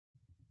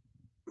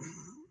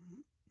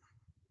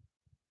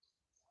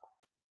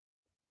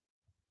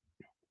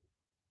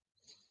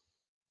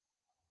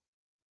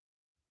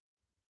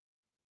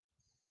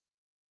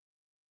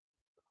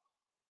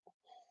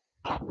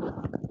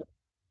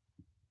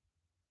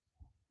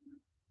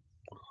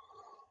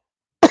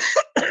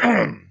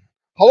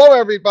Hello,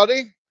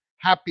 everybody.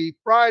 Happy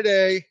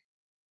Friday.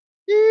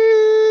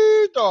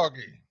 Yee,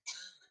 doggy.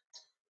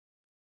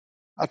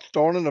 That's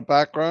Dawn in the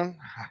background,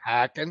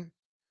 hacking.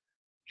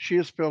 She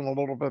is feeling a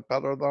little bit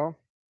better, though.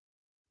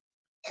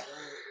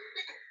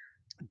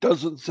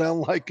 Doesn't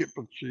sound like it,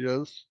 but she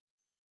is.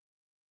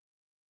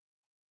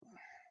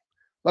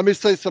 Let me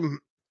say some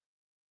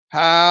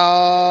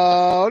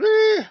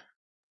howdy.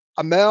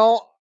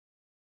 Amel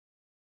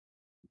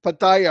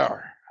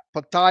Patayar.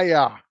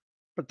 Patayar.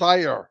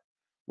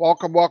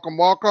 Welcome, welcome,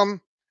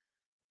 welcome.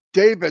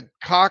 David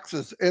Cox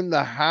is in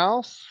the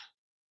house.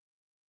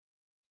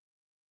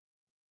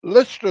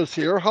 Listra's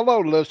here.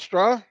 Hello,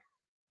 Listra.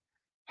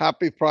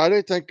 Happy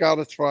Friday. Thank God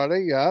it's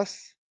Friday.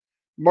 Yes.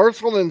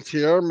 Mercelin's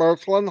here.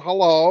 Mercelin,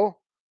 hello.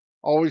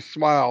 Always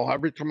smile.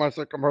 Every time I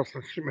say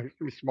Mercelin, she makes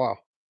me smile.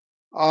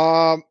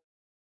 Um,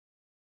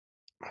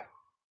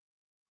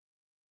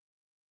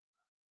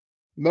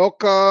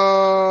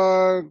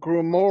 Milka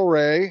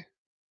Gamora.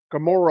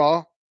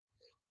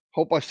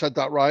 Hope I said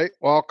that right.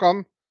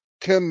 Welcome.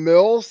 Kim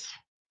Mills.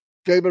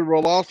 David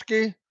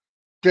Rolowski.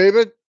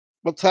 David,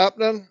 what's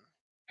happening?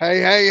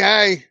 Hey, hey,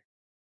 hey.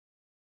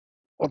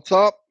 What's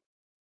up?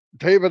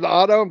 David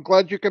Otto. I'm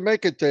glad you can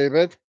make it,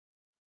 David.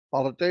 A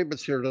lot of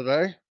Davids here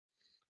today.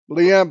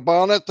 Leanne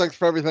Bonnet, thanks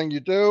for everything you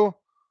do.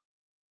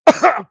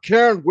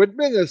 Karen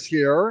Whitman is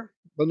here.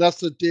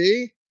 Vanessa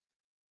D.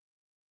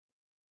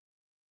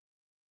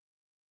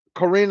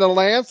 Karina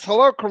Lance.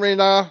 Hello,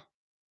 Karina.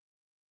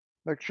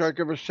 Make sure I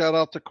give a shout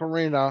out to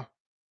Karina.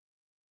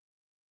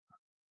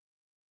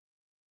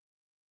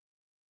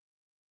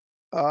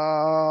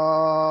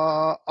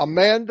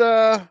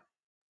 Amanda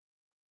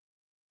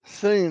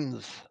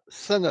Sins.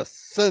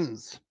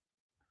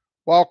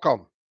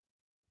 Welcome.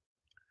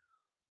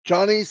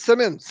 Johnny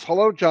Simmons.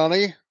 Hello,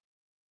 Johnny.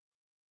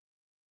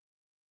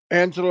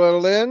 Angela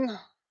Lynn.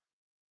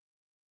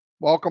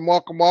 Welcome,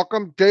 welcome,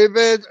 welcome.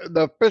 David,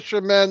 the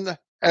fisherman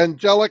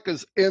Angelic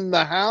is in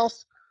the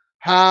house.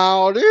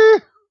 Howdy.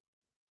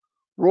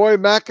 Roy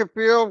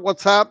McAfee,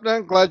 what's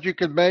happening? Glad you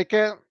could make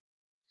it.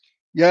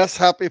 Yes,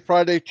 happy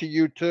Friday to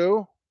you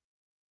too.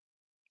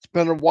 It's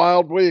been a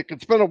wild week.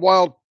 It's been a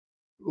wild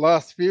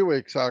last few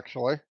weeks,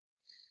 actually.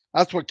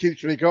 That's what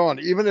keeps me going.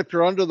 Even if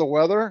you're under the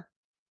weather,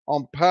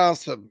 on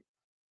passive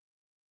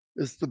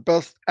is the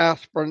best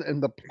aspirin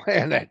in the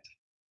planet.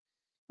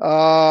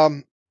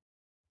 Um,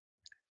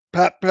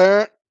 Pat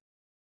Parent,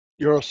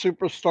 you're a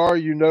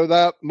superstar. You know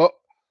that.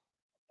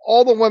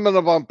 All the women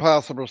of On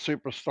Passive are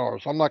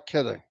superstars. I'm not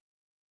kidding.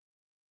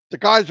 The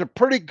guys are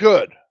pretty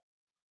good,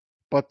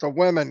 but the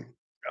women,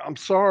 I'm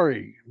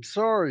sorry.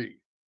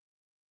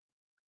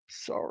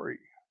 Sorry.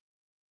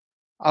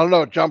 I don't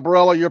know. John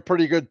Barella, you're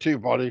pretty good too,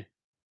 buddy.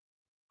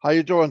 How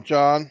you doing,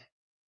 John?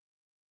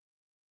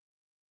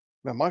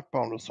 Man, my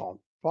phone is on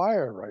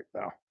fire right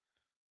now.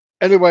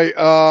 Anyway,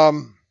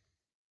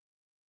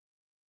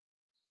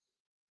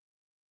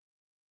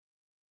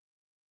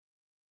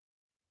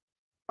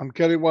 I'm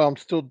getting well. I'm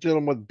still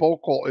dealing with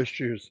vocal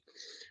issues.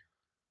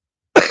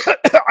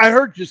 I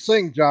heard you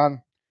sing,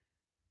 John.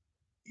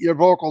 Your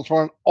vocals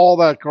weren't all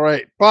that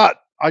great,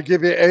 but I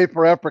give you A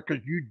for effort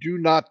because you do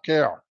not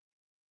care,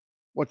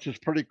 which is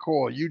pretty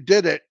cool. You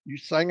did it. You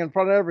sang in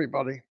front of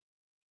everybody.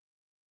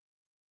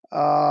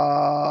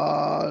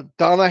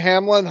 Donna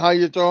Hamlin, how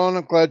you doing?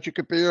 I'm glad you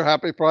could be here.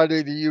 Happy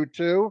Friday to you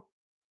too.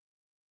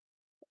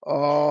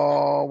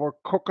 We're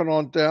cooking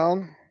on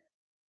down.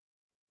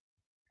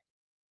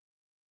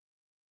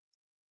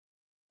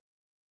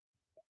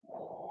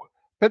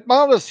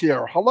 Pitmana's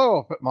here.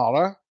 Hello,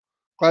 Pitmana.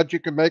 Glad you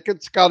can make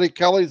it. Scotty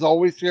Kelly's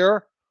always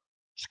here.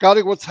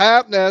 Scotty, what's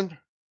happening?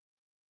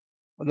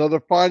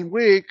 Another fine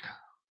week.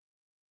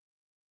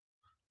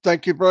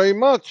 Thank you very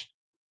much,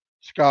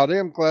 Scotty.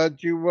 I'm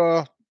glad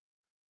you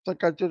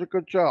think I did a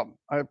good job.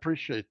 I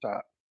appreciate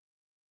that.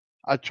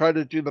 I try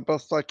to do the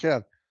best I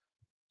can.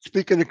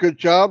 Speaking of good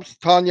jobs,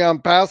 Tanya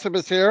Ampassive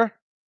is here.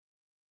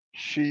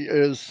 She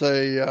is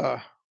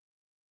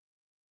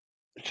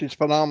she's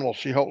phenomenal.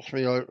 She helps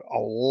me a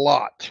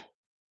lot.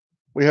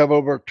 We have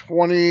over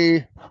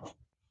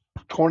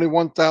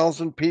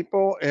 21,000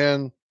 people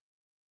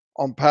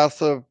on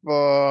Passive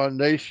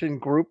Nation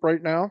group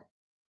right now.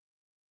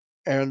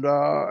 And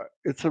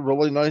it's a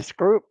really nice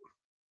group.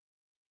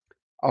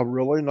 A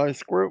really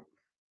nice group.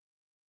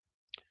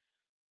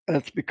 And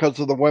it's because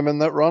of the women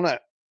that run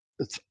it.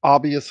 It's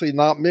obviously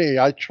not me.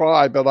 I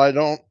try, but I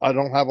don't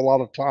have a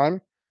lot of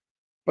time.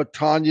 But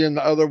Tanya and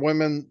the other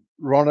women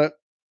run it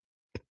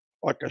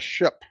like a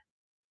ship.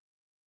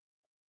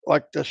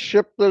 Like the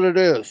ship that it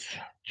is.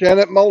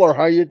 Janet Muller,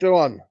 how you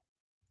doing?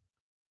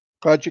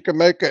 Glad you can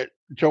make it.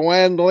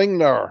 Joanne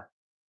Lingner.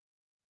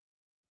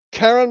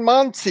 Karen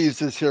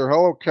Monsees is here.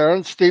 Hello,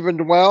 Karen. Stephen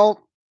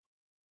Dwell.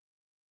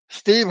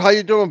 Steve, how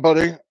you doing,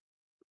 buddy?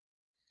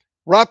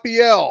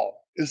 Raphael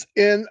is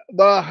in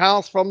the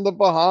house from the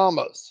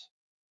Bahamas.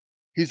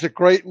 He's a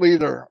great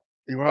leader.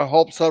 He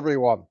helps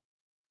everyone.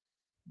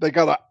 They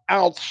got an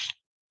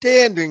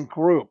outstanding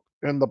group.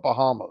 in the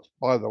Bahamas,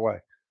 by the way.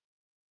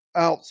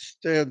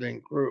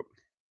 Outstanding group.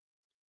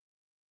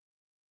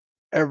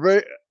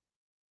 Every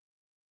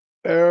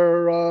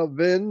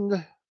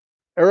Aravind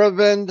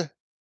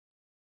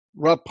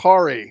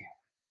Rapari,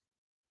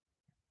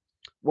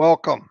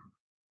 welcome.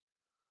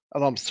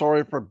 And I'm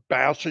sorry for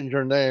bashing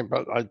your name,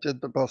 but I did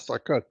the best I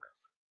could.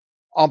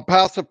 I'm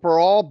passing for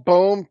all.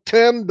 Boom.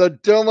 Tim the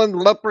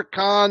Dylan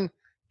Leprechaun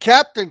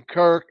Captain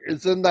Kirk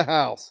is in the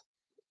house.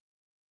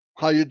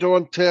 How you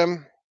doing,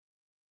 Tim?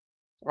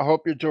 I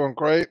hope you're doing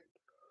great.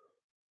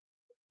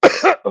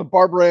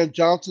 Barbara Ann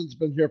Johnson's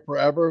been here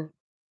forever.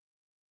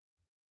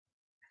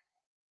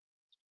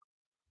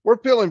 We're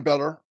feeling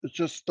better. It's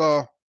just,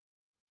 when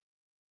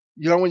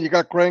you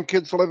got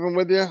grandkids living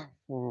with you,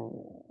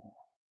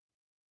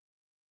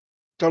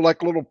 they're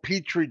like little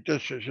petri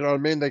dishes. You know what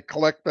I mean? They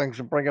collect things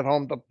and bring it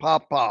home to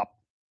Pop Pop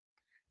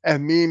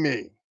and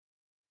Mimi.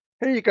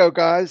 Here you go,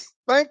 guys.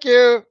 Thank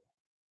you.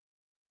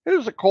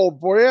 Here's a cold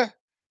for you.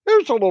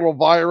 Here's a little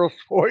virus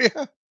for you.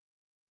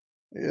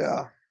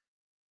 Yeah.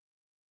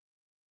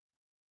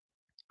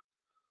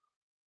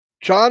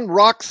 John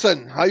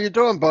Roxon, how you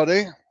doing,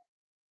 buddy?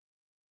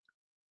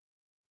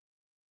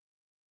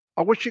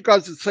 I wish you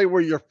guys would say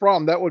where you're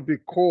from. That would be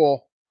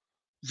cool.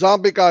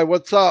 Zombie guy,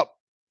 what's up?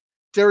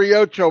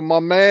 Deriocho, my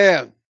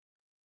man.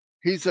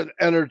 He's an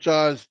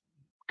energized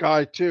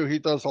guy too. He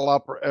does a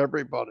lot for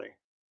everybody.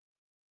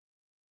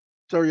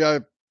 Terry, I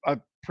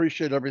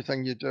appreciate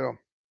everything you do.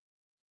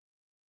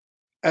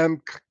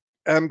 M.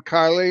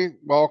 Kylie,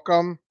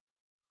 welcome.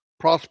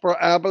 Prosper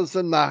Abba's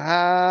in the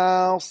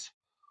house.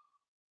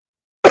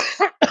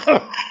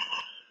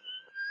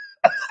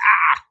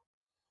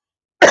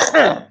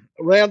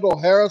 Randall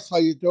Harris, how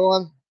you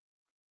doing?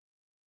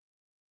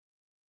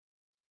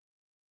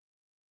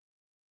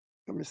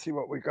 Let me see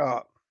what we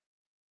got.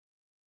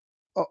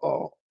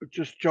 Uh-oh, it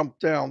just jumped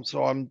down,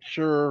 so I'm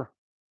sure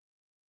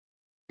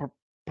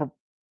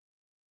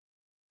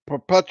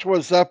Perpetua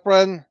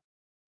Zephyrin,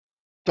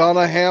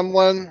 Donna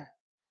Hamlin,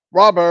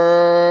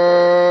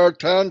 Robert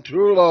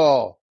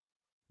Tantulo,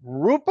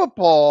 Rupa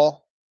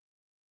Paul,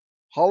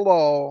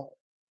 hello,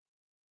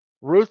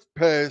 Ruth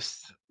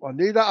Pace,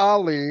 Juanita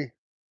Ali,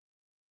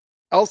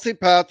 Elsie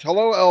Patch,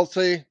 hello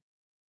Elsie,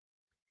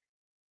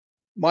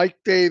 Mike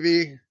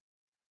Davey,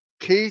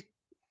 Keith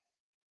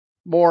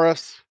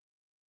Morris,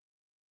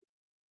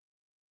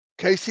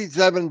 Casey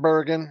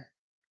Zevenbergen,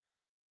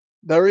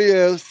 there he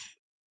is,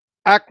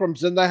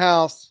 Akram's in the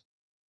house,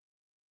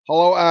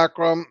 hello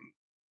Akram,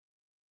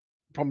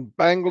 from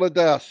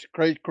Bangladesh,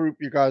 great group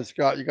you guys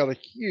got, you got a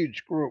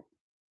huge group.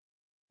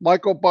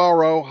 Michael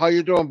Barrow, how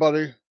you doing,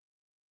 buddy?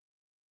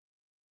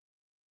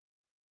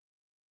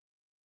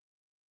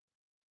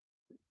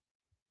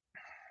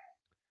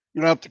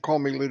 You don't have to call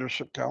me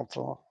leadership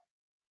council.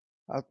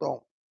 I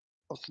don't.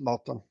 That's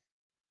nothing.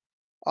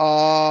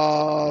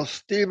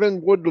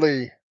 Stephen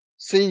Woodley,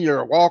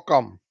 Senior,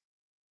 welcome.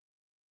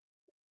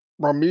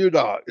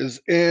 Bermuda is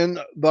in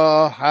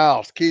the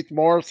house. Keith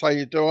Morris, how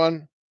you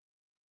doing?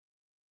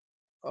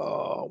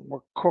 We're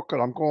cooking.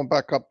 I'm going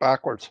back up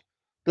backwards.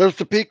 There's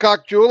the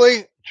Peacock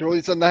Julie.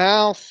 Julie's in the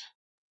house.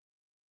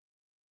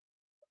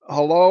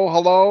 Hello,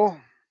 hello.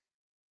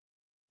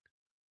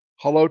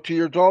 Hello to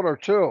your daughter,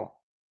 too.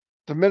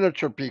 The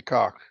miniature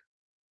peacock.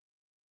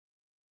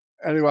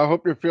 Anyway, I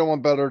hope you're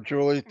feeling better,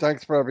 Julie.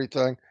 Thanks for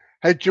everything.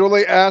 Hey,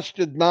 Julie, Ash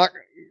did not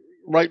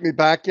write me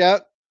back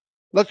yet.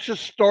 Let's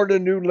just start a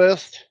new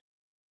list.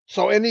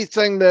 So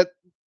anything that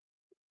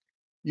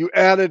you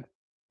added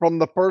from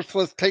the first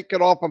list, take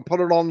it off and put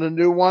it on the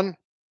new one,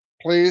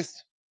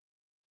 please.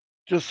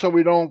 Just so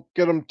we don't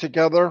get them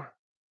together.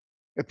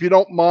 If you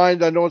don't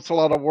mind, I know it's a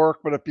lot of work,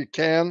 but if you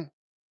can.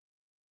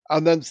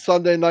 And then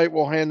Sunday night,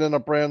 we'll hand in a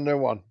brand new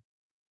one.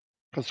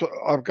 Because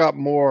I've got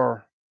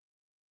more.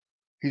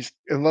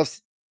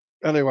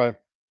 Anyway,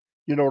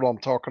 you know what I'm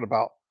talking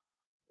about.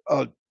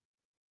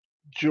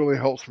 Julie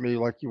helps me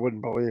like you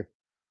wouldn't believe.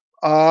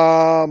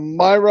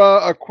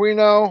 Myra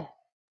Aquino,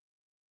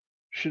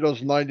 she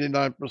does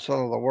 99%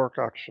 of the work,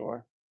 actually.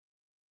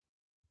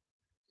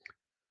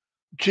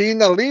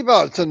 Gene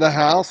Oliva is in the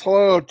house.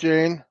 Hello,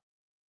 Gene.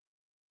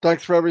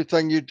 Thanks for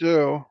everything you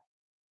do.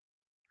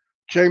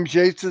 James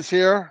Yates is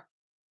here.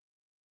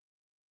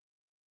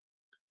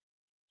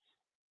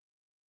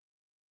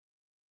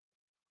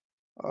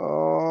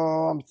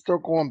 I'm still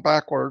going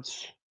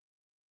backwards.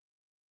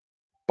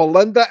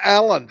 Belinda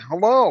Allen.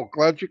 Hello.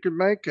 Glad you could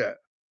make it.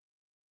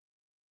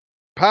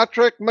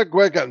 Patrick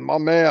McGuigan, my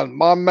man.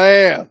 My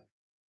man.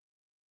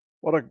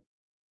 What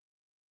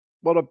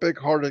a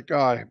big-hearted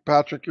guy.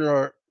 Patrick,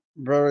 you're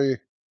very,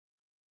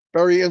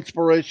 very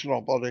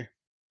inspirational, buddy.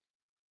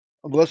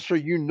 Lister,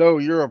 you know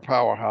you're a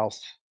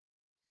powerhouse.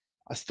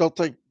 I still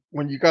think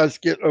when you guys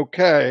get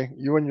okay,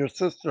 you and your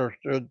sister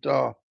should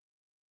do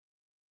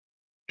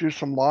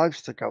some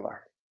lives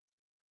together.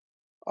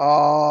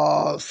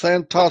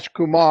 Santosh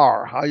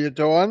Kumar, how you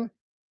doing?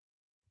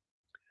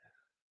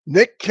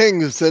 Nick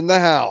King is in the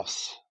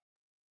house.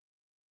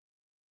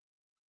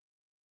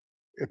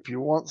 If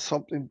you want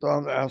something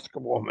done, ask a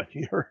woman.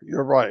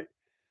 You're right.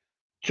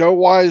 Joe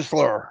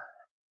Weisler.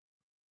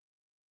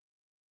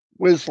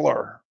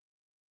 Whistler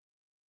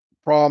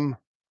from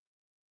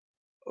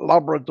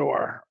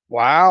Labrador.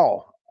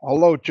 Wow.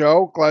 Hello,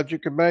 Joe. Glad you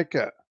could make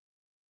it.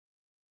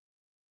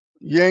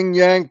 Yang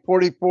Yang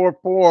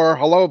 44-4.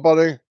 Hello,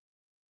 buddy.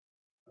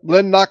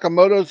 Lynn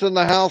Nakamoto's in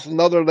the house.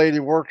 Another lady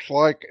works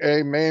like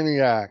a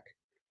maniac.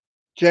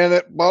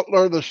 Janet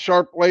Butler, the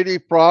sharp lady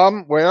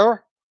from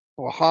where?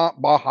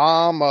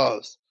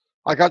 Bahamas.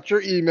 I got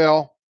your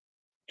email,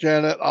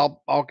 Janet.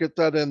 I'll get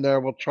that in there.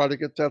 We'll try to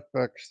get that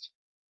fixed.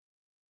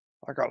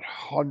 I got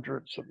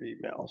hundreds of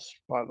emails,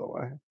 by the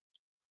way.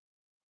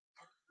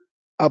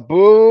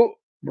 Abu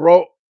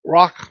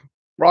Rock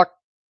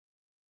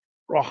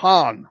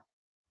Rohan.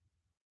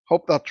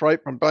 Hope that's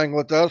right, from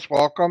Bangladesh.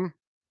 Welcome.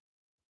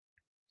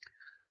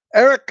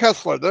 Eric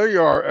Kessler. There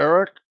you are,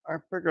 Eric. I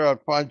figured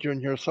I'd find you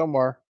in here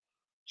somewhere.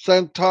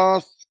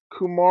 Santos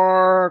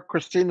Kumar,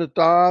 Christina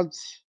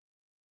Dodds.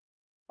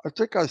 I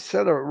think I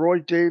said it. Roy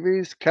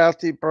Davies,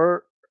 Kathy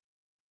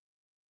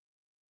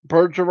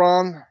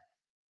Bergeron.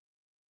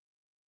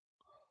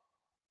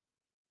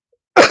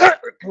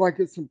 Can I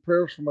get some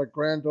prayers for my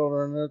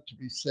granddaughter in it to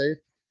be safe?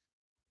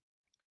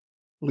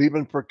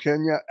 Leaving for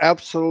Kenya?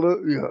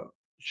 Absolutely.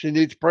 She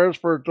needs prayers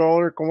for her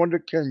daughter going to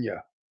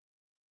Kenya.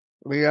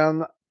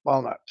 Leon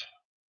Bonnet.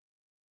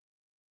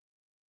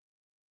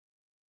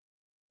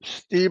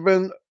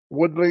 Stephen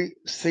Woodley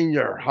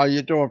Sr. How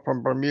you doing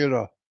from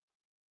Bermuda?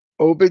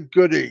 Obed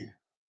Goody,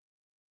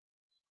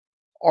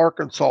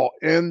 Arkansas,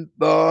 in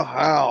the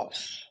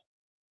house.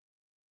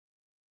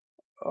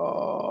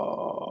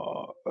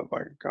 Have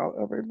I got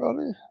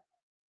everybody?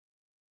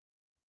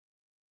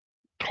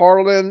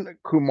 Tarlin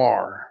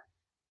Kumar.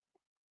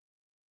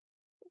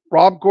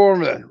 Rob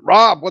Gorman.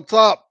 Rob, what's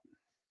up?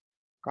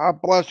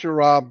 God bless you,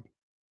 Rob.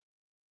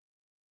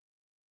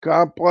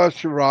 God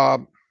bless you,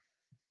 Rob.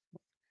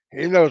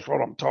 He knows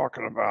what I'm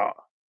talking about.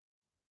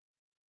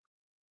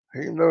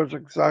 He knows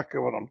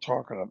exactly what I'm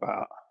talking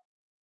about.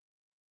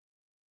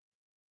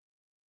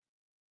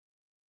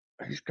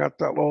 He's got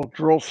that little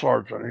drill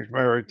sergeant he's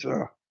married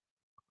to.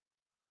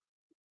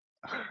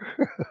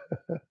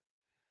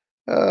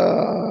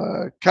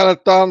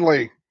 Kenneth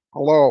Donnelly.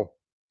 Hello.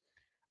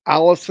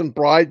 Allison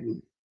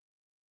Bryden.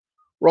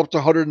 We're up to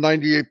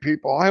 198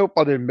 people. I hope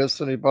I didn't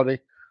miss anybody.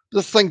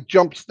 This thing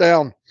jumps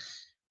down.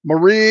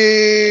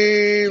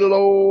 Marie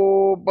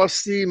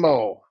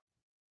Lobasimo.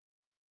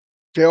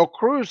 Dale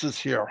Cruz is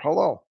here.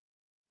 Hello.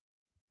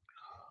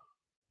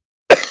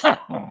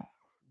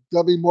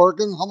 Debbie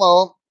Morgan.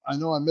 Hello. I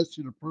know I missed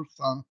you the first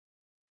time.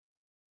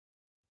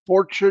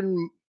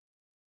 Fortune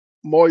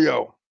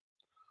Moyo.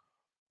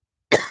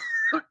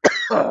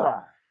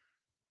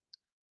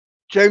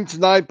 James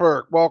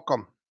Nyberg.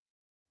 Welcome.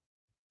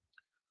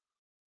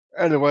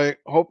 Anyway,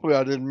 hopefully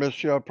I didn't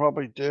miss you. I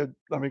probably did.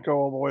 Let me go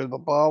all the way to the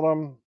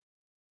bottom.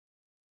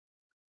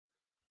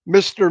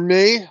 Mr.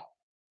 Me.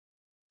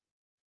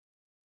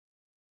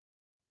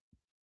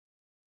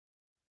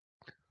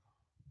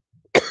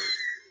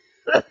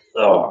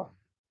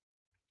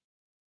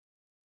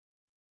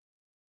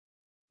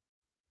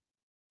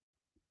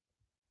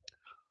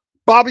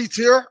 Bobby's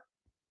here.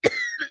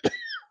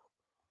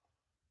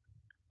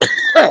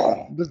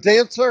 The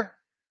dancer.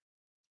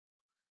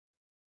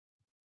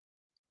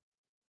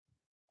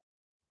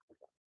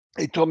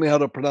 He told me how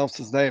to pronounce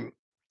his name.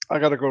 I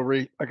gotta go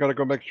read. I gotta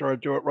go make sure I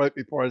do it right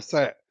before I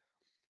say it.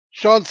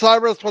 Sean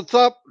Cyrus, what's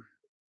up?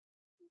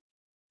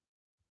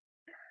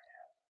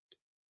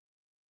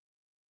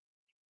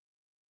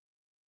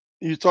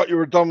 You thought you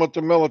were done with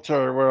the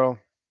military. Well,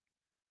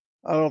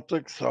 I don't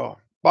think so.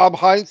 Bob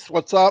Heinz,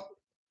 what's up?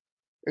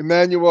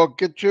 Emmanuel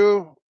get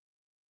you.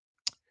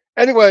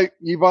 Anyway,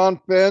 Yvonne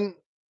Finn,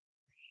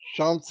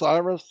 Sean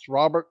Cyrus,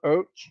 Robert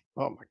Oates.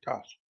 Oh my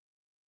gosh.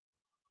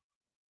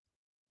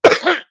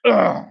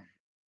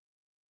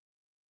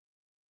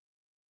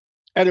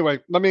 Anyway,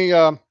 let me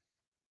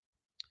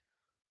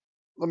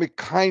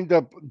kind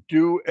of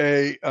do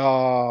a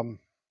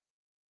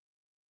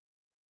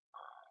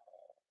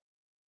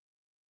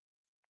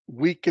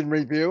week in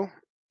review.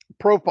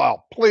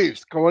 Profile.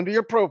 Please go into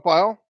your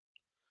profile.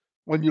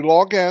 When you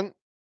log in,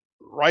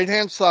 right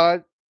hand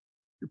side,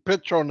 your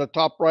picture on the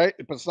top right.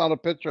 If it's not a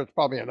picture, it's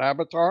probably an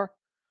avatar.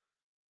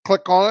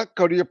 Click on it,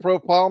 go to your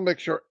profile, make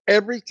sure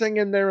everything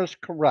in there is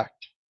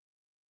correct.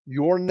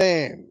 Your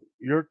name,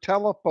 your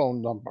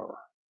telephone number,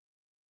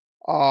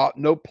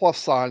 no plus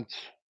signs,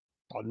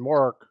 doesn't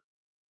work.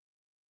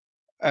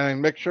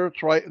 And make sure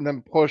it's right and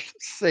then push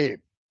save.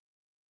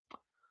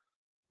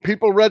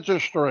 People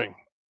registering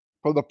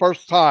for the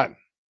first time.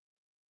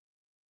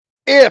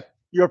 If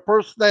your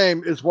first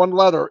name is one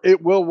letter,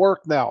 it will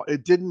work now.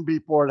 It didn't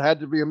before. It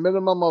had to be a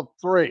minimum of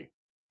 3.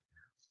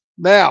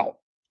 Now,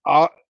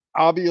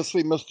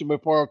 obviously, Mr.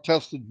 McFarland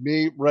tested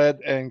me, Red,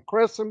 and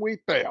Chris, and we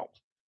failed.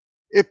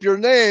 If your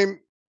name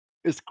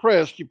is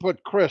Chris, you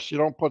put Chris, you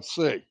don't put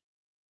C.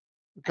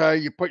 Okay,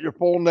 you put your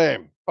full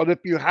name. But if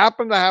you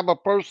happen to have a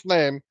first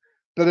name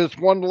that is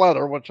one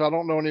letter, which I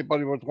don't know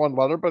anybody with one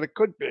letter, but it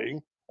could be,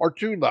 or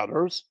 2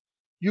 letters,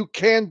 you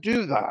can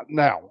do that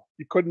now.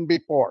 You couldn't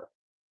before.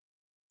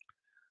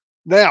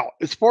 Now,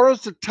 as far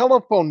as the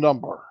telephone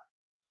number,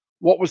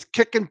 what was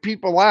kicking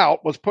people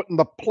out was putting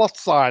the plus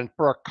sign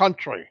for a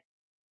country,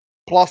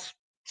 plus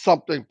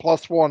something,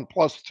 plus one,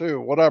 plus two,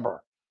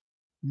 whatever.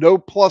 No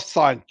plus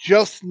sign,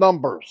 just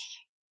numbers.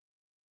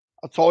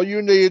 That's all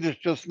you need is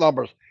just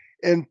numbers.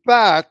 In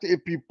fact,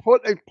 if you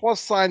put a plus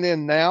sign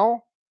in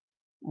now,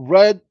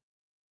 red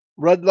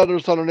red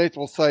letters underneath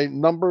will say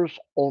numbers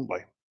only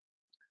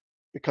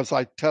because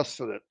I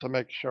tested it to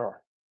make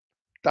sure.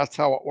 That's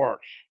how it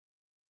works.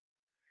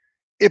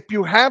 If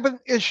you have an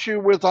issue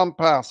with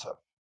unpassive,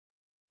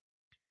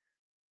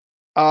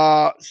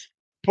 uh,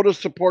 put a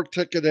support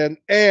ticket in,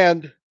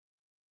 and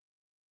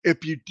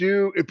if you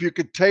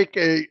could take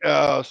a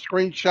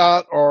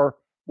screenshot or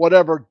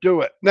whatever,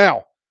 do it.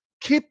 Now,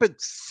 keep it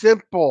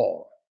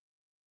simple.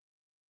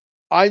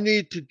 I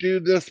need to do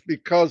this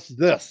because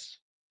this.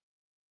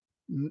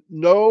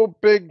 No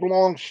big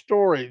long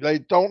story. They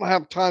don't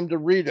have time to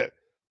read it.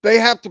 They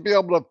have to be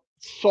able to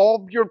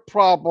solve your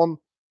problem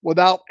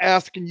without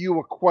asking you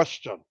a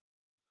question.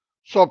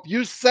 So if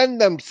you send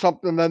them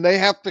something and they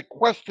have to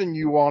question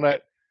you on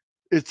it,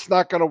 it's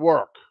not going to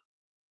work.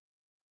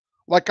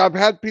 Like I've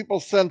had people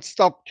send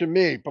stuff to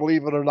me,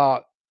 believe it or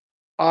not.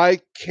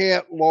 I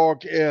can't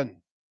log in.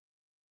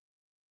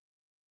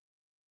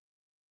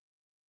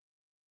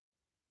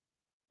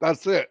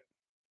 That's it.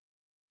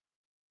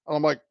 And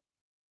I'm like,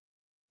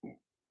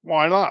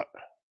 why not?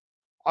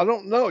 I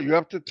don't know. You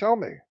have to tell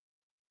me.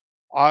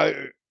 I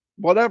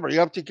whatever. You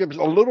have to give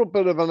a little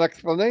bit of an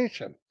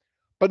explanation,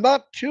 but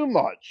not too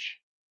much.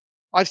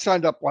 I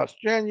signed up last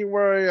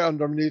January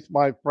underneath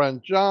my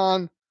friend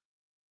John.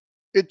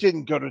 It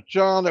didn't go to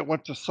John. It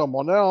went to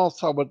someone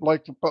else. I would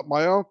like to put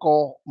my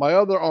uncle. My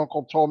other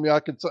uncle told me I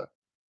could say,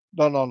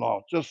 no, no,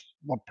 no. Just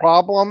the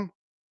problem,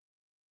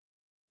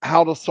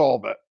 how to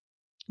solve it.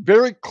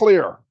 Very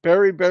clear.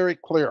 Very, very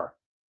clear.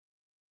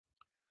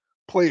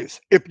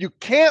 Please, if you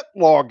can't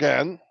log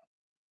in,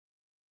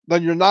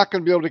 then you're not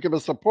going to be able to give a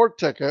support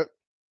ticket.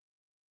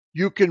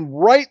 You can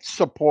write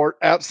support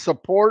at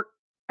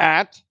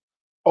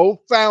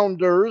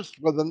ofounders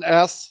with an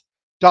S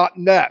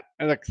 .net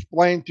and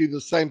explain to you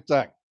the same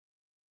thing.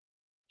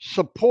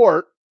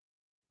 Support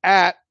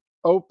at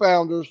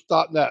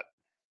ofounders.net.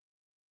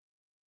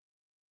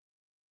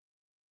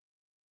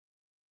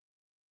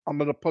 I'm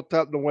going to put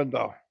that in the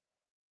window.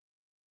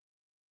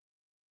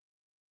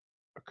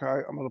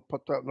 Okay, I'm going to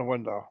put that in the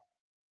window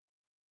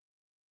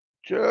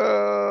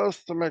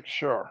just to make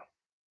sure.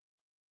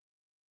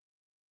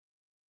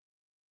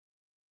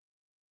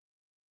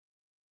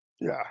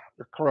 Yeah,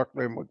 the correct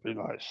name would be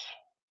nice.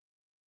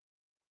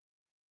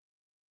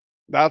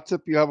 That's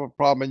if you have a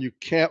problem and you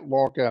can't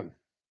log in.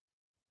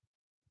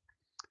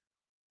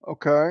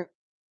 Okay,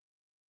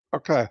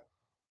 okay.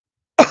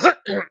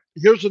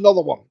 Here's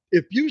another one.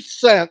 If you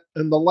sent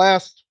in the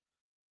last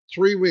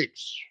 3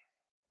 weeks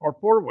or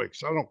 4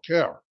 weeks, I don't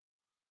care,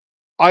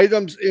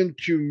 items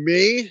into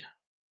me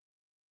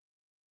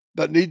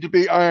that need to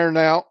be ironed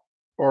out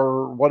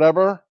or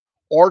whatever,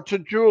 or to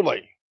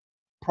Julie,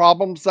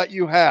 problems that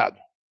you had,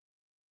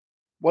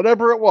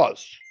 whatever it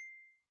was.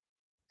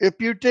 If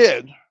you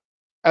did,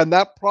 and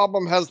that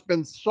problem has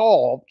been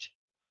solved,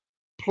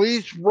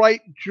 please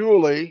write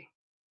Julie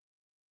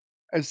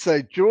and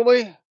say,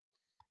 Julie,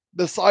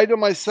 this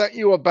item I sent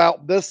you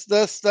about this,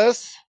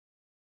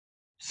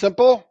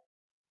 simple,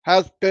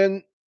 has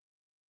been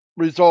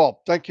resolved.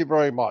 Thank you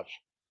very much.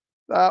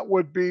 That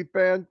would be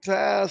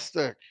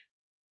fantastic.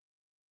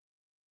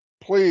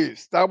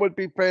 Please, that would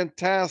be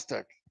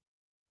fantastic.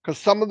 Because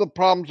some of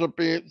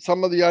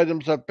the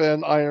items have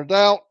been ironed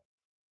out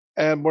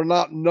and we're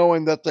not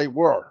knowing that they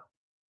were.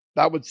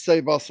 That would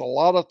save us a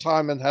lot of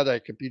time and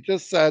headache. If you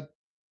just said,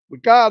 we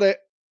got it,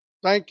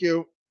 thank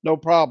you, no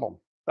problem.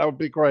 That would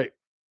be great.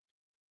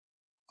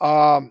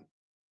 Um,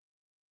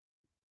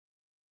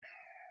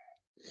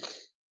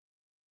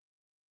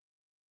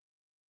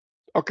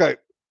 okay.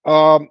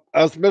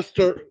 As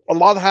Mr. A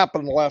lot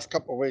happened in the last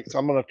couple of weeks.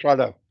 I'm going to try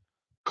to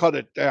cut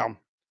it down.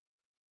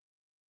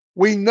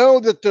 We know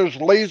that there's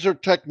laser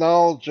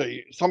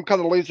technology, some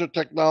kind of laser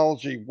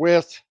technology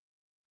with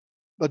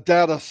the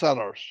data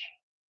centers.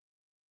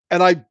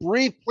 And I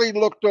briefly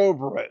looked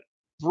over it,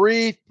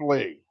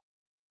 briefly.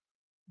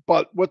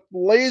 But with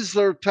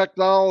laser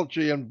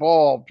technology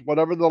involved,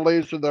 whatever the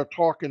laser they're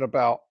talking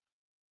about,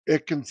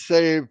 it can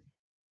save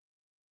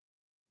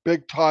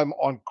big time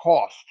on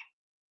cost,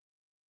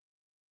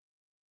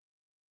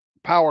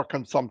 power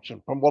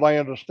consumption, from what I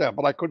understand,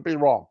 but I could be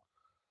wrong.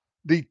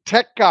 The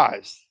tech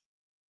guys,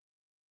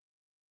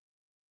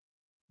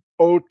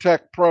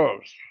 OTech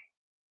pros,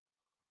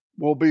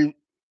 will be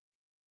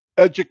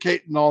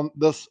educating on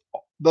this,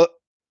 the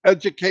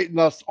educating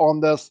us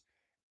on this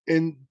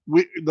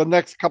the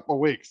next couple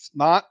of weeks.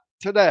 Not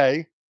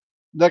today,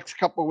 next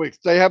couple of weeks.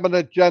 They have an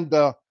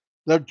agenda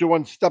they're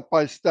doing step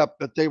by step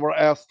that they were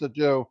asked to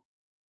do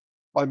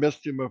by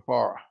Mr.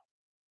 Mufara.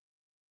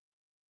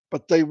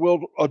 But they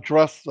will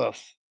address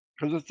this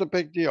because it's a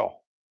big deal.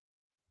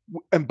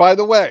 And by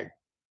the way,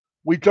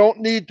 we don't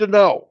need to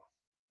know.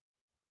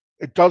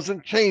 It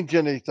doesn't change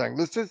anything.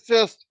 This is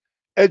just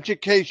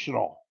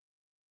educational.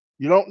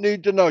 You don't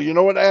need to know. You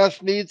know what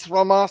Ash needs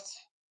from us?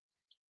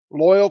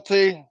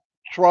 Loyalty,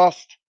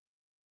 trust,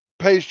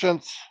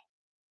 patience,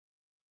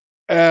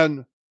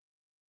 and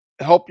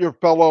help your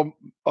fellow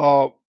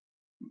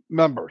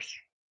members.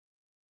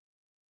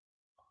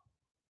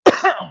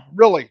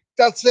 Really,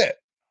 that's it.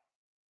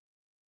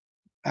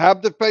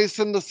 Have the faith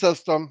in the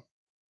system.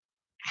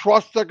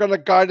 Trust they're going to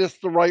guide us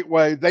the right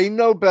way. They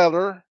know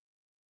better.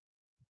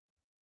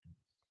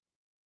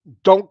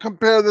 Don't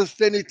compare this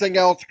to anything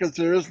else because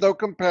there is no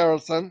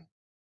comparison.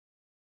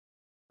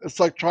 It's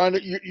like trying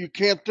to, you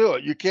can't do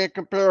it. You can't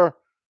compare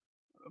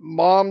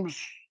mom's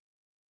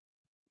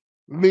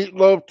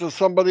meatloaf to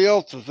somebody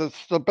else's.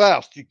 It's the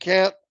best. You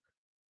can't,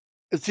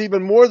 it's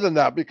even more than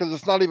that because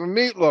it's not even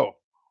meatloaf.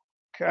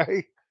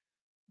 Okay.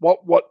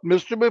 What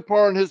Mr.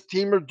 Mupar and his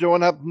team are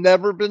doing have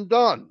never been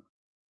done.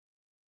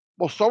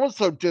 Well, so and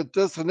so did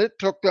this and it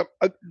took them,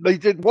 they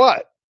did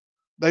what?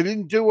 They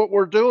didn't do what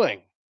we're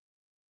doing.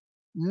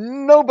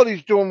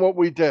 Nobody's doing what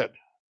we did.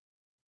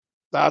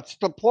 That's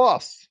the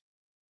plus.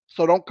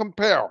 So don't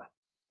compare.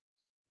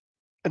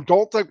 And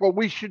don't think, well,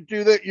 we should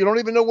do that. You don't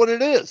even know what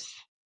it is.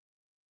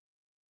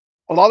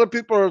 A lot of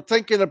people are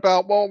thinking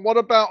about, well, what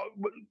about,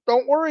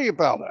 don't worry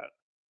about it.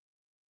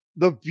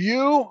 The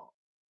view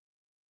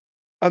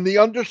and the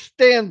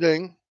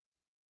understanding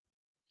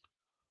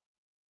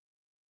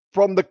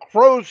from the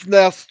crow's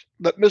nest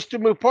that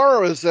Mr.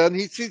 Mupara is in,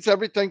 he sees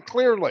everything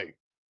clearly.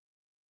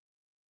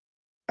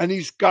 And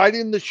he's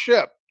guiding the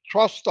ship.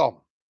 Trust him.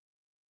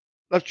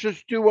 Let's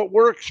just do what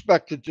we're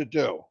expected to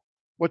do,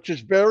 which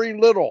is very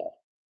little.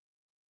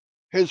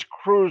 His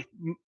crew's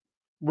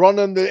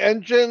running the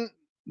engine,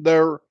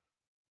 they're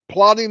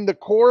plotting the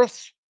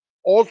course.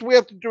 All we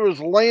have to do is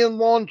lay in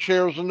lawn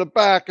chairs in the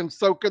back and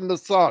soak in the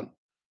sun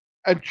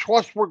and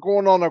trust we're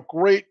going on a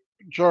great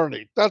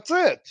journey. That's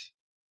it.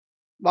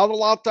 Not a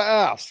lot to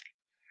ask.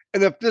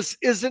 And if this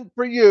isn't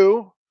for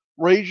you,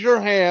 raise your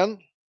hand.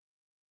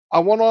 I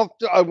want out.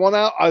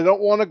 I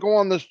don't want to go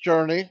on this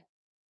journey.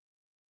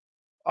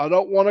 I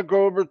don't want to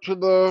go over to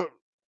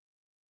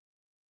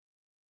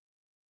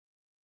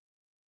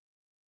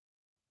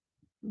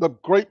the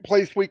great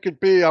place we could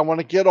be. I want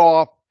to get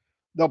off.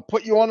 They'll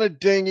put you on a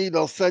dinghy.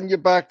 They'll send you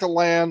back to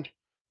land.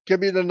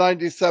 Give you the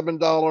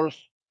 $97.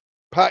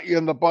 Pat you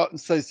in the butt and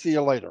say, see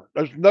you later.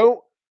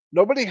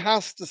 Nobody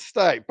has to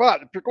stay.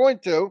 But if you're going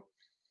to,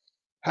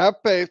 have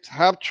faith,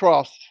 have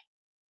trust,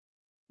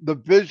 the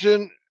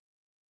vision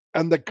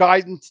and the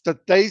guidance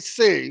that they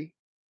see,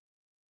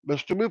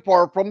 Mr.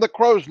 Mupar from the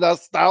crow's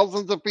nest,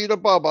 thousands of feet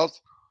above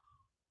us,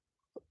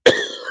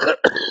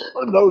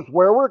 knows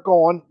where we're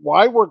going,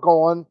 why we're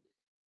going,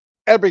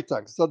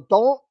 everything. So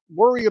don't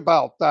worry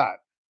about that.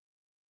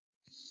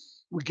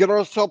 We get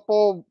ourselves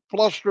all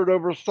flustered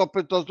over stuff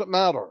that doesn't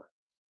matter.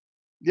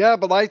 Yeah,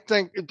 but I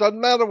think it doesn't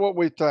matter what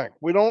we think.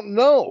 We don't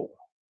know.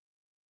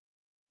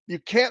 You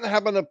can't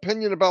have an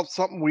opinion about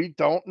something we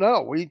don't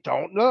know. We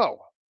don't know.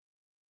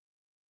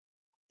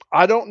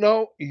 I don't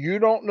know. You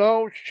don't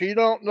know. She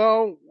don't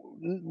know.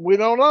 We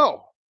don't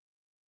know.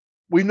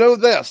 We know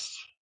this.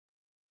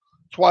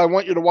 That's why I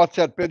want you to watch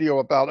that video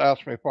about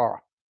Ask Me Farah.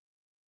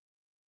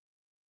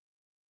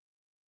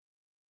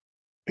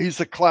 He's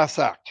a class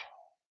act.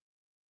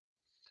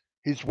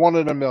 He's one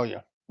in a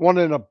million, one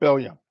in a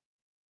billion.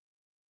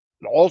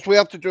 And all we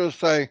have to do is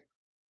say,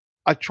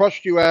 I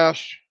trust you,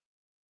 Ash.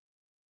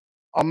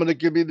 I'm going to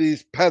give you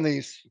these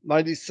pennies,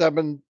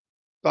 $97,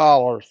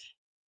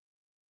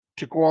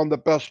 to go on the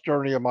best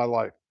journey of my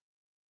life.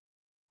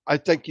 I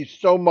thank you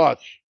so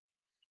much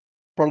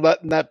for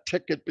letting that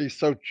ticket be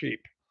so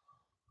cheap.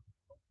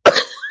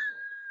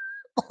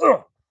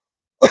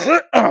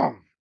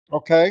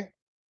 Okay?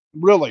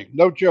 Really,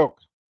 no joke.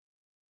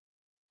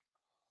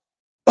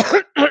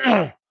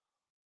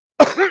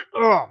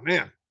 Oh,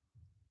 man.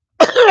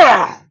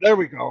 There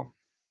we go.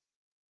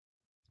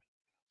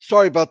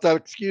 Sorry about that.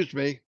 Excuse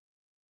me.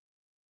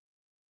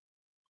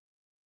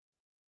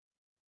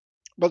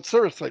 But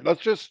seriously,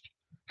 let's just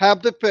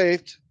have the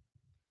faith.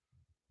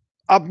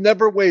 I've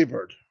never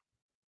wavered.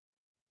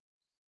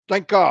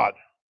 Thank God.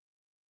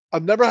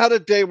 I've never had a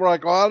day where I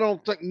go, I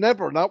don't think,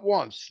 never, not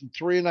once in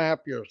 3.5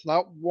 years,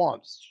 not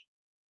once.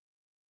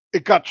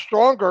 It got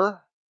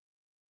stronger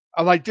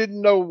and I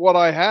didn't know what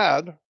I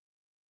had.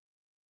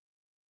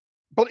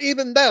 But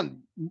even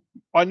then,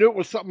 I knew it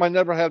was something I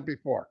never had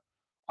before.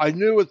 I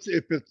knew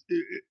if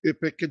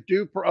it could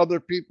do for other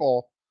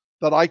people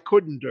that I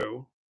couldn't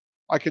do,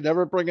 I could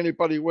never bring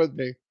anybody with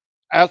me.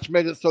 Ash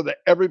made it so that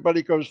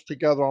everybody goes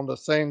together on the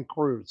same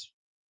cruise.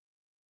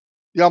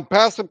 The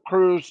Unpassive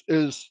cruise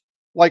is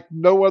like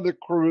no other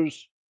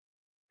cruise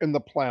in the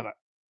planet.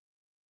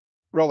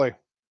 Really,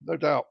 no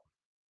doubt.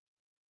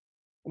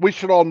 We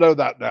should all know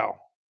that now.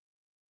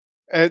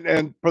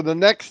 And for the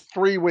next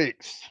 3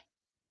 weeks,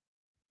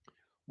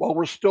 while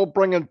we're still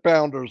bringing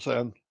founders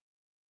in,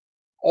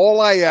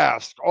 all I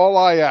ask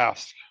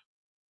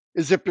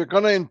is if you're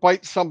going to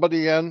invite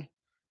somebody in,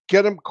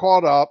 get them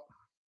caught up,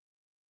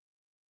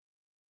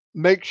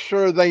 make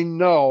sure they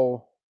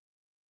know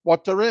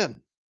what they're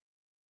in.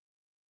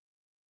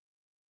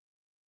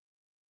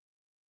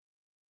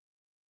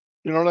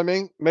 You know what I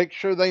mean? Make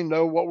sure they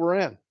know what we're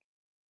in.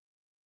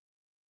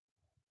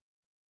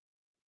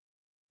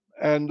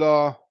 And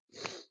I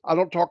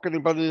don't talk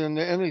anybody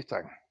into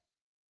anything.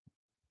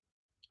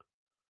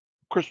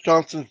 Chris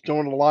Johnson's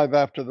doing a live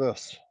after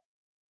this.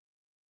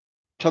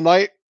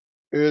 Tonight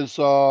is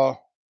Ron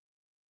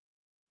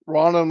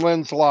and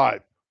Lynn's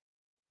live.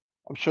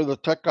 I'm sure the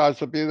tech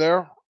guys will be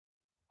there.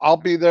 I'll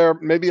be there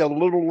maybe a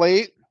little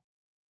late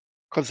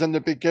because in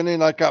the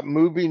beginning I got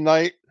movie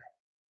night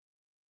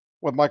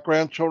with my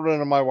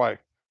grandchildren and my wife.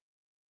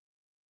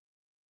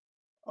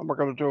 And we're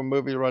going to do a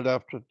movie right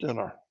after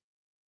dinner.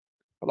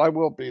 But I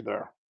will be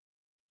there.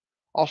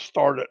 I'll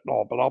start it and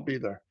all, but I'll be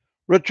there.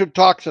 Richard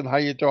Toxin, how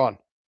you doing?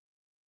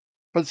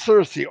 But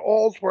seriously,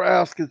 all we're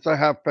asking is to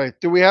have faith.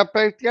 Do we have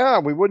faith? Yeah,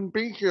 we wouldn't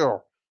be here.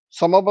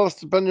 Some of us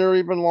have been here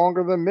even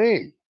longer than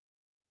me.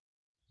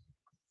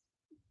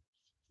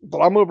 But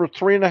I'm over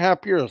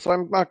 3.5 years.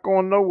 I'm not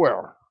going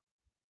nowhere.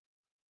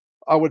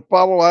 I would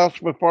follow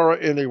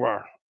Asmafara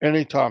anywhere,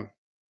 anytime.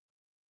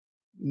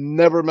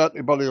 Never met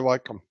anybody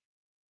like him.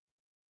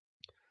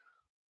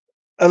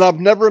 And I've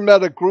never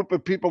met a group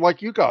of people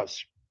like you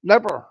guys.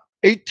 Never.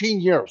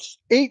 18 years.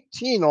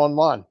 18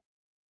 online.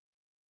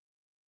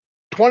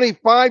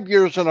 25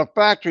 years in a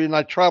factory, and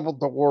I traveled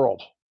the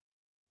world.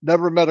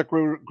 Never met a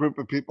group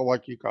of people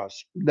like you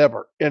guys.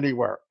 Never.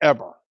 Anywhere.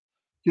 Ever.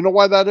 You know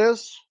why that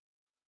is?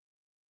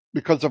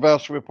 Because of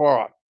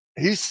Asmafara.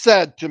 He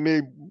said to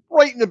me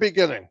right in the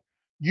beginning,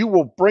 you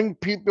will bring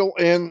people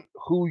in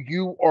who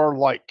you are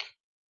like.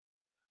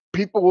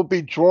 People will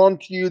be drawn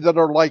to you that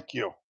are like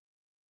you.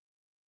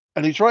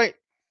 And he's right.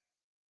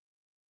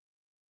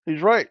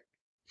 He's right.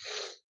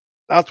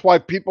 That's why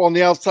people on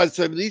the outside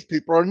say these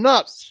people are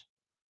nuts.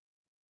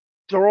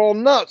 They're all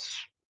nuts.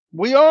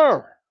 We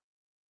are.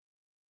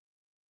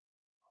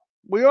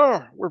 We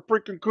are. We're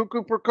freaking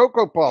cuckoo for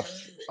Cocoa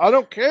Puffs. I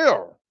don't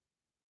care.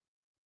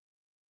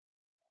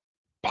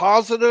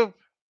 Positive.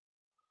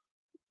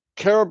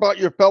 Care about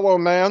your fellow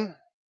man.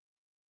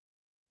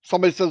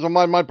 Somebody says, am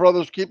I my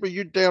brother's keeper?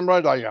 You damn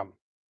right I am.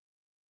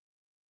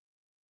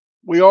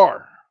 We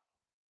are.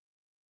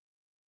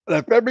 And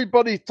if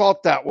everybody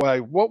thought that way,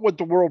 what would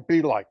the world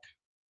be like?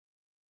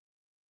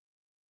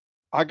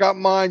 I got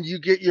mine, you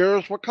get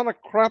yours. What kind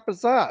of crap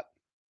is that?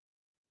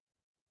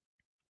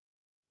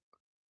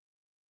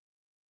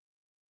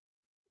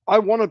 I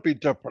want to be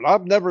different.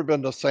 I've never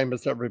been the same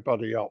as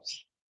everybody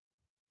else.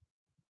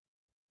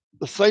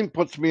 The same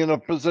puts me in a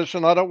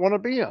position I don't want to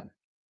be in.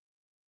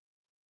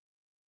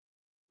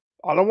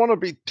 I don't want to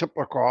be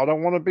typical. I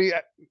don't want to be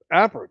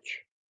average.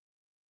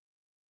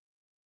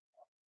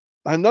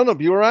 And none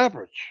of you are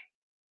average.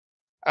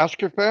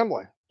 Ask your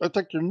family. They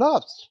think you're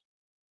nuts.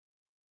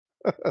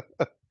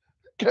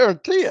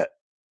 Guarantee it.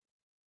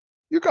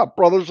 You got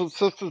brothers and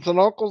sisters and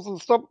uncles and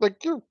stuff think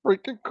you're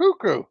freaking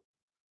cuckoo.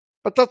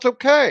 But that's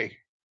okay.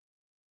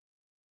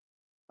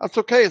 That's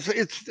okay.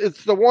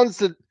 It's the ones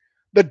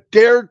that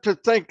dared to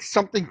think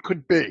something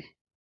could be.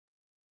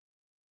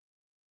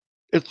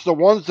 It's the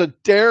ones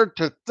that dared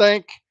to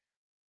think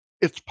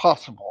it's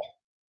possible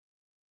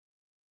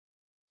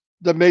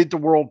that made the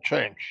world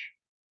change.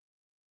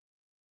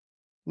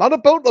 Not a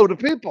boatload of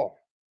people.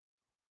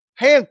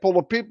 Handful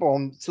of people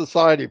in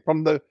society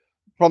from the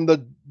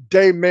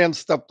day man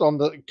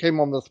came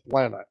on this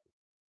planet.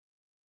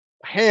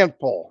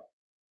 Handful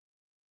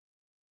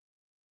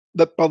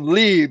that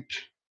believed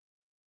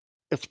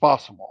it's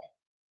possible.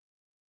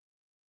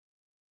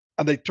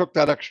 And they took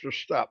that extra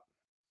step.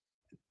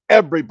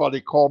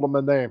 Everybody called them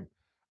a name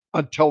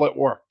until it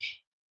worked.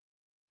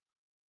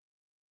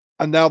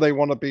 And now they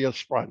want to be his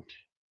friend.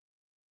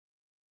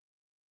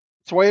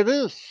 It's the way it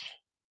is.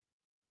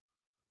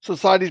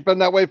 Society's been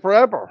that way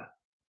forever.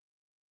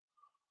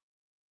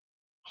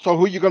 So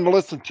who are you going to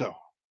listen to?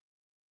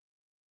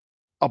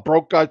 A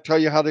broke guy tell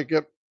you how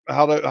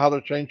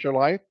to change your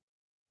life?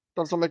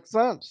 Doesn't make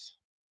sense.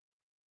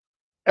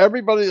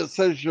 Everybody that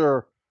says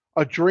you're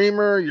a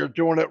dreamer, you're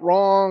doing it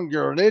wrong,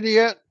 you're an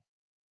idiot.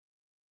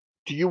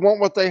 Do you want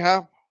what they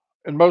have?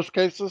 In most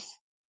cases,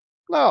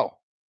 no.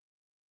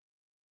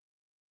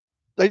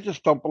 They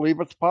just don't believe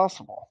it's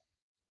possible.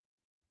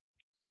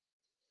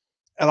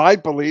 And I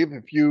believe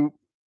if you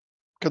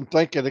can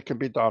think it, it can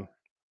be done.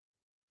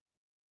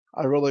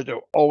 I really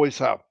do. Always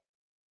have.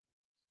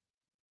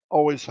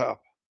 Always have.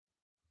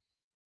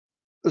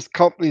 This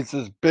company's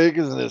as big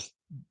and as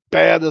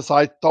bad as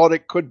I thought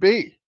it could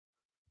be,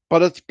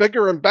 but it's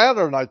bigger and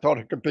badder than I thought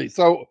it could be.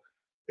 So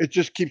it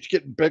just keeps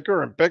getting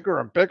bigger and bigger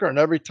and bigger. And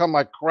every time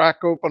I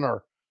crack open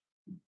or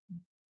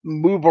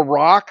move a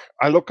rock,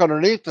 I look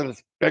underneath and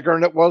it's bigger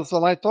than it was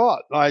than I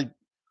thought.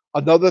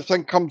 Another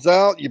thing comes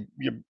out, you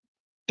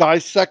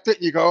dissect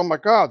it, you go, oh my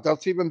God,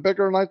 that's even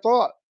bigger than I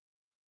thought.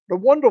 No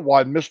wonder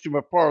why Mr.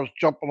 Mapar is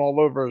jumping all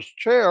over his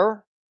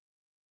chair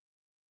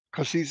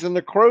because he's in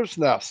the crow's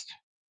nest.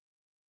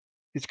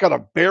 He's got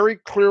a very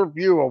clear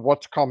view of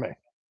what's coming.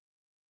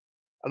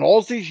 And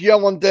all he's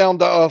yelling down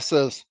to us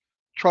is,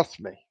 trust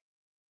me.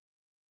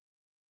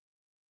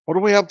 What do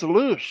we have to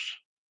lose?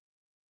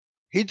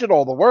 He did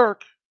all the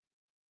work.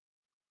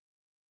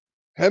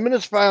 Him and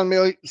his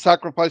family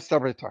sacrificed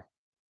everything.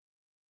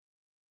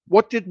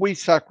 What did we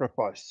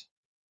sacrifice?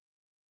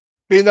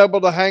 Being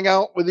able to hang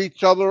out with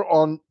each other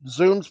on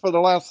Zooms for the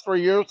last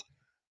 3 years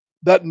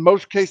that in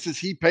most cases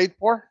he paid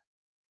for.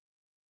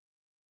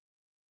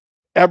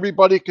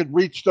 Everybody could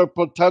reach their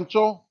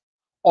potential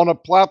on a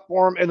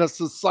platform in a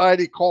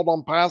society called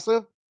on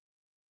passive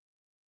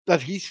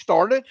that he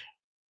started.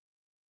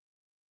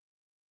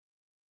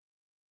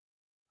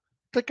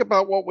 Think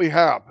about what we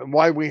have and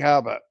why we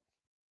have it.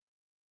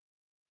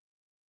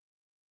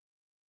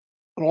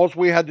 And all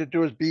we had to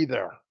do is be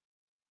there.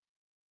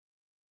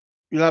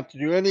 You didn't have to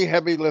do any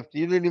heavy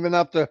lifting. You didn't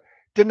have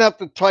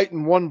to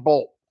tighten one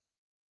bolt.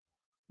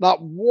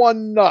 Not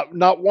one nut,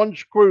 not one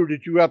screw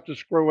did you have to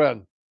screw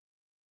in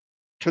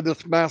to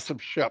this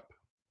massive ship.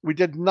 We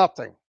did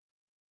nothing.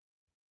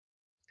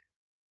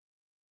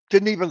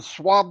 Didn't even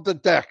swab the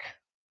deck.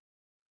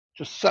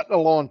 Just sat in a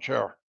lawn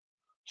chair,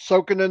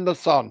 soaking in the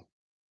sun,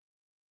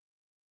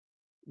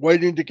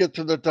 waiting to get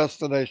to the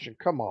destination.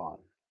 Come on.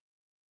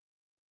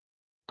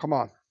 Come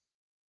on.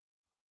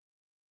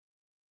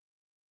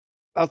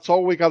 That's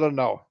all we got to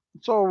know.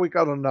 That's all we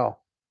got to know.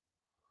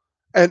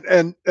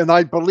 And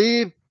I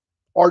believe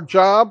our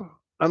job,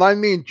 and I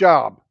mean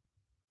job.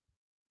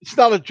 It's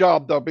not a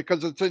job though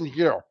because it's in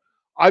here.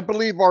 I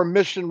believe our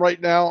mission right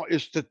now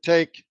is to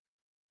take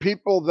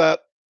people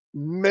that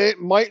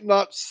might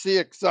not see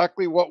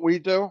exactly what we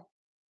do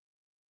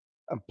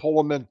and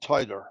pull them in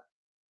tighter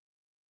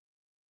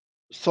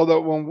so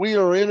that when we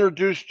are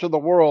introduced to the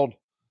world,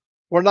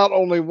 we're not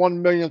only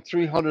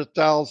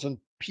 1,300,000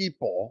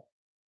 people,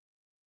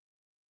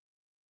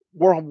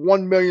 we're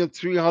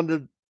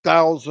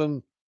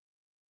 1,300,000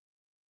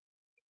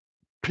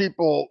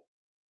 people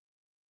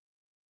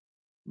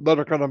that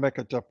are going to make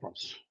a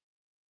difference.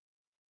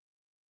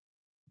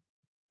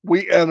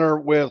 We enter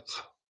with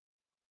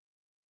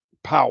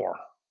power,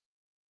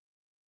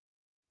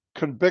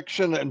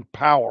 conviction, and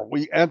power.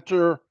 We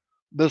enter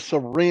this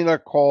arena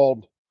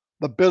called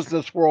the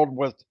business world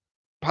with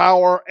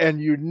power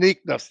and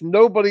uniqueness.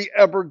 Nobody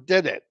ever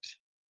did it.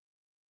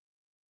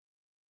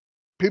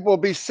 People will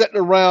be sitting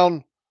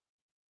around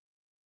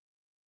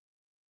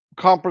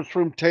conference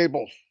room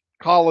tables,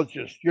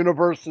 colleges,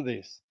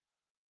 universities.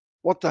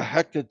 What the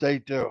heck did they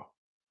do?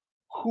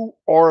 Who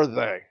are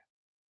they?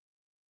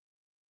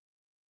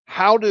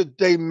 How did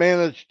they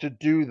manage to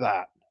do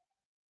that?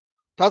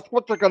 That's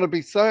what they're going to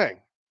be saying.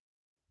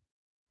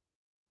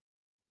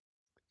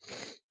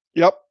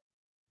 Yep.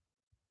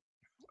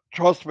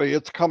 Trust me,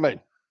 it's coming.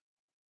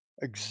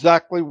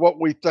 Exactly what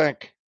we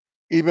think,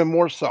 even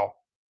more so.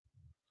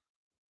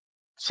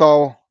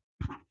 So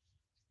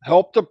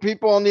help the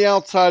people on the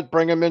outside,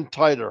 bring them in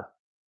tighter.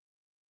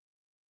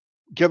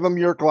 Give them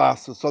your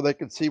glasses so they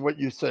can see what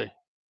you see.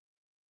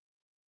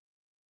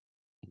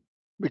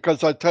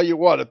 Because I tell you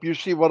what, if you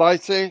see what I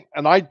see,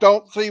 and I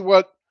don't see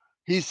what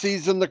he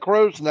sees in the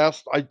crow's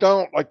nest, I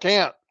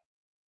can't.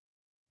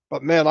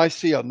 But man, I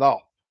see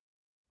enough.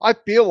 I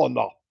feel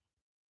enough.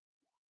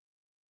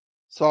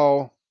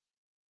 So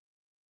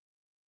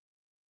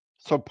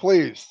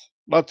please,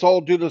 let's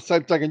all do the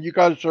same thing. And you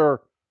guys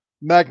are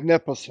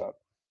magnificent.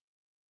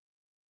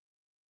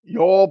 You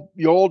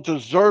all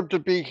deserve to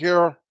be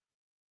here.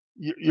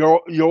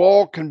 You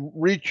all can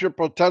reach your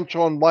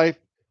potential in life.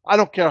 I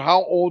don't care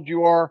how old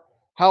you are,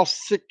 how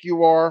sick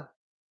you are.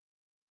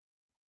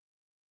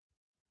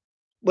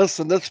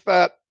 Listen, this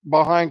fat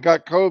behind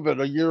got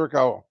COVID a year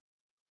ago,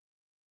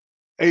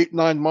 8,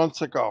 9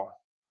 months ago,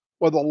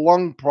 with a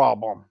lung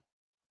problem,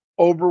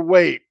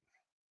 overweight.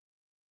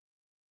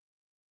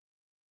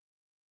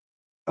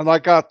 And I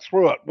got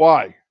through it.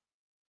 Why?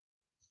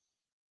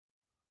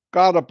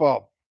 God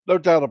above. No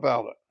doubt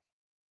about it.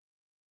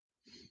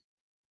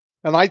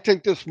 And I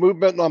think this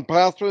movement on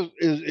pastors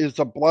is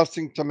a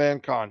blessing to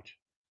mankind.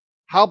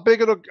 How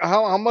big it'll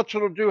how much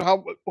it'll do,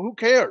 who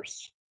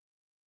cares?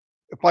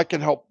 If I can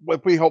help,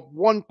 if we help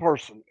one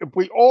person, if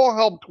we all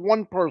helped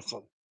one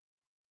person,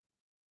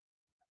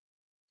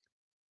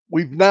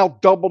 we've now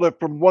doubled it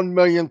from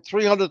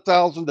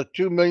 1,300,000 to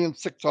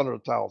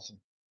 2,600,000.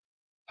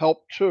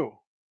 Help two.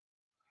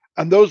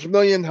 And those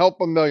million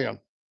help a million.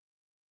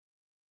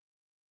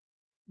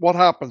 What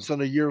happens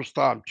in a year's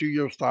time, 2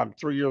 years' time,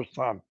 3 years'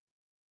 time?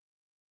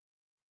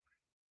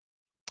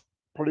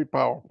 Pretty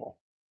powerful.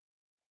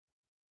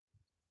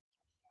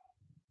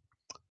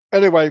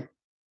 Anyway,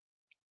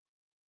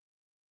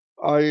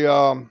 I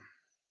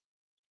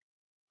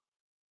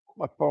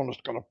my phone is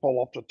going to fall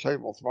off the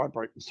table. It's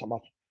vibrating so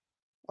much.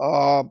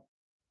 Uh,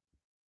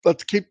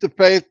 let's keep the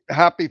faith.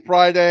 Happy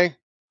Friday.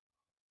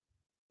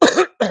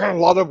 A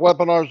lot of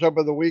webinars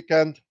over the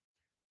weekend.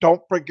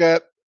 Don't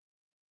forget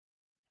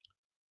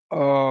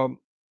um,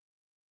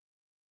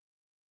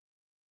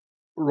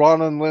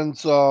 Ron and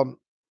Lynn's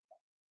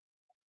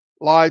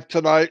live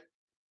tonight.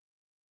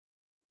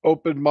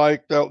 Open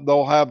mic.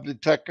 They'll have the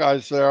tech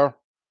guys there.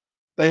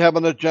 They have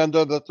an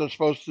agenda that they're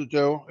supposed to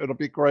do. It'll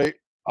be great.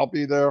 I'll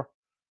be there.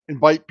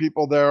 Invite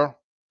people there.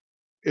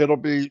 It'll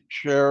be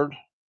shared.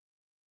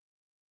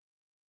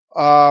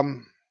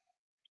 Um,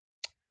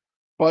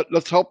 but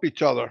let's help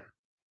each other.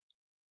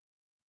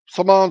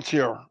 Simon's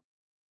here.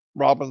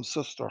 Robin's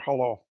sister.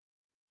 Hello.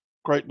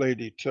 Great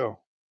lady, too.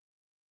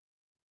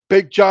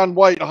 Big John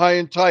White, high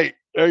and tight.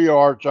 There you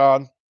are,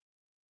 John.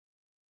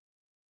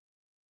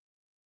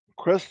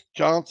 Chris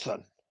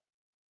Johnson.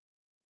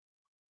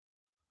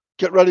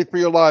 Get ready for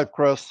your live,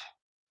 Chris.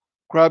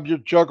 Grab your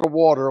jug of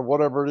water or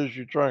whatever it is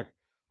you drink.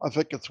 I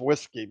think it's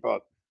whiskey,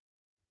 but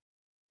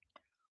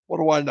what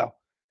do I know?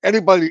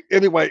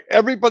 Anyway,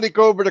 everybody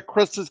go over to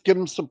Chris's, give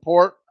him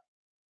support.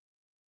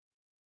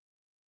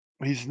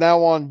 He's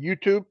now on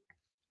YouTube.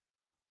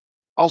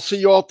 I'll see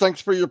you all.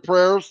 Thanks for your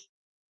prayers.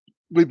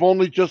 We've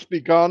only just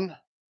begun.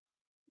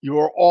 You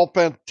are all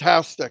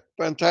fantastic.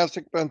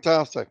 Fantastic,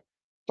 fantastic.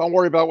 Don't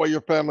worry about what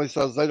your family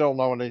says. They don't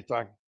know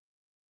anything.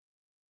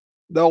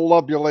 They'll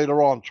love you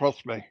later on.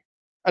 Trust me.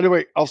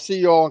 Anyway, I'll see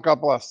you all and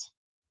God bless.